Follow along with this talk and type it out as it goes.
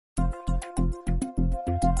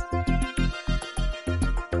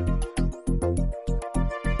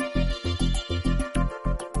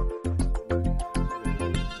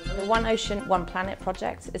One Ocean, One Planet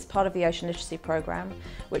project is part of the Ocean Literacy Programme,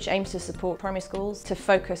 which aims to support primary schools to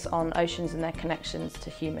focus on oceans and their connections to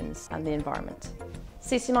humans and the environment.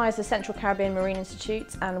 CCMI is the Central Caribbean Marine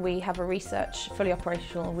Institute, and we have a fully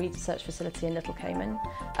operational research facility in Little Cayman,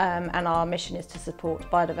 and our mission is to support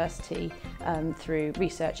biodiversity through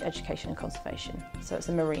research, education and conservation. So it's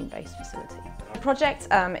a marine-based facility. The project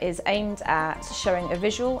is aimed at showing a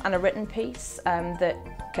visual and a written piece that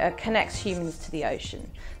connects humans to the ocean.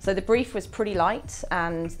 So the brief was pretty light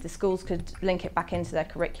and the schools could link it back into their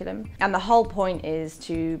curriculum. And the whole point is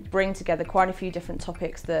to bring together quite a few different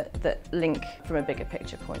topics that link from a bigger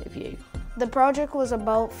picture point of view. The project was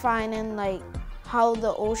about finding how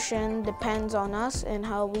the ocean depends on us and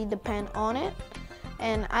how we depend on it.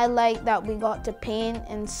 And I like that we got to paint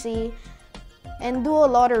and see and do a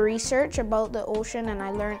lot of research about the ocean, and I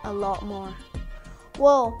learned a lot more.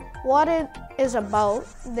 Well, what it is about,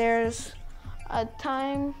 there's a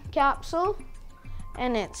time capsule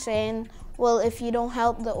and it's saying, well, if you don't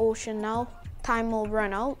help the ocean now, time will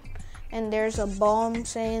run out. And there's a bomb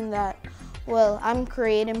saying that, well, I'm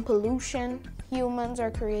creating pollution, humans are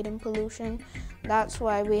creating pollution, that's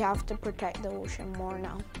why we have to protect the ocean more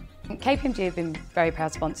now. KPMG have been very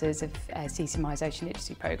proud sponsors of CCMI's Ocean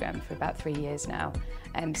Literacy Programme for about 3 years now.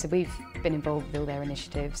 So we've been involved with all their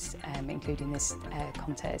initiatives, including this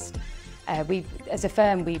contest. As a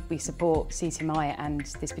firm, we support CCMI and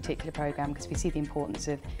this particular programme because we see the importance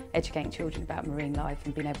of educating children about marine life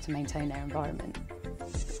and being able to maintain their environment.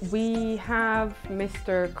 We have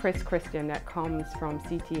Mr. Chris Christian that comes from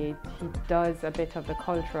CTA. He does a bit of the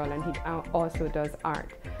cultural and he also does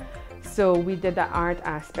art. So we did the art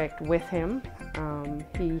aspect with him.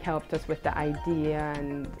 He helped us with the idea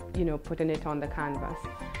and, putting it on the canvas.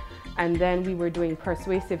 And then we were doing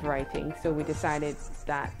persuasive writing. So we decided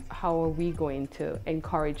that how are we going to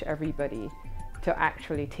encourage everybody to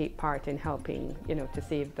actually take part in helping, to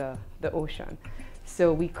save the ocean.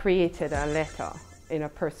 So we created a letter in a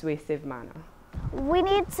persuasive manner. We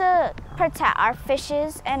need to protect our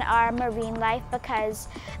fishes and our marine life because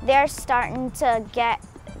they're starting to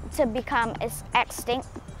become extinct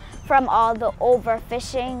from all the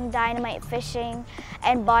overfishing, dynamite fishing,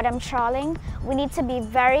 and bottom trawling. We need to be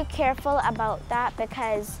very careful about that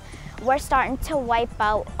because we're starting to wipe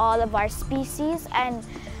out all of our species, and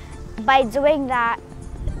by doing that,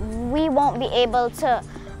 we won't be able to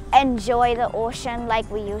enjoy the ocean like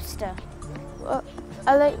we used to. Well,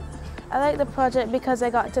 I like the project because I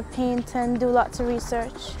got to paint and do lots of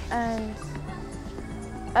research, and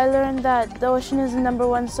I learned that the ocean is the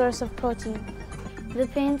 #1 source of protein. The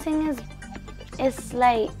painting is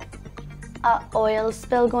like an oil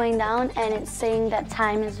spill going down, and it's saying that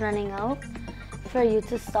time is running out for you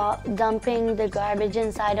to stop dumping the garbage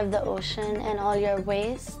inside of the ocean and all your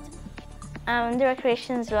waste. The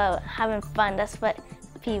recreation is about having fun. That's what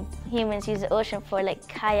humans use the ocean for, like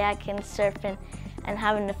kayaking, surfing, and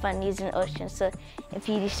having the fun using the ocean. So if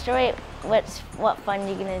you destroy it, what fun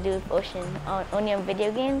you're gonna do with ocean? Only on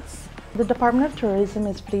video games? The Department of Tourism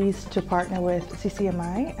is pleased to partner with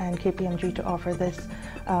CCMI and KPMG to offer this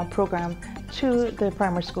program to the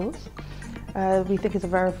primary schools. We think it's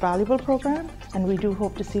a very valuable program, and we do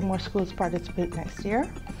hope to see more schools participate next year.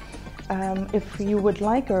 If you would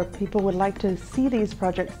like, or people would like to see these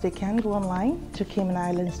projects, they can go online to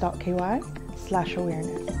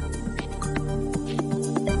caymanislands.ky/awareness.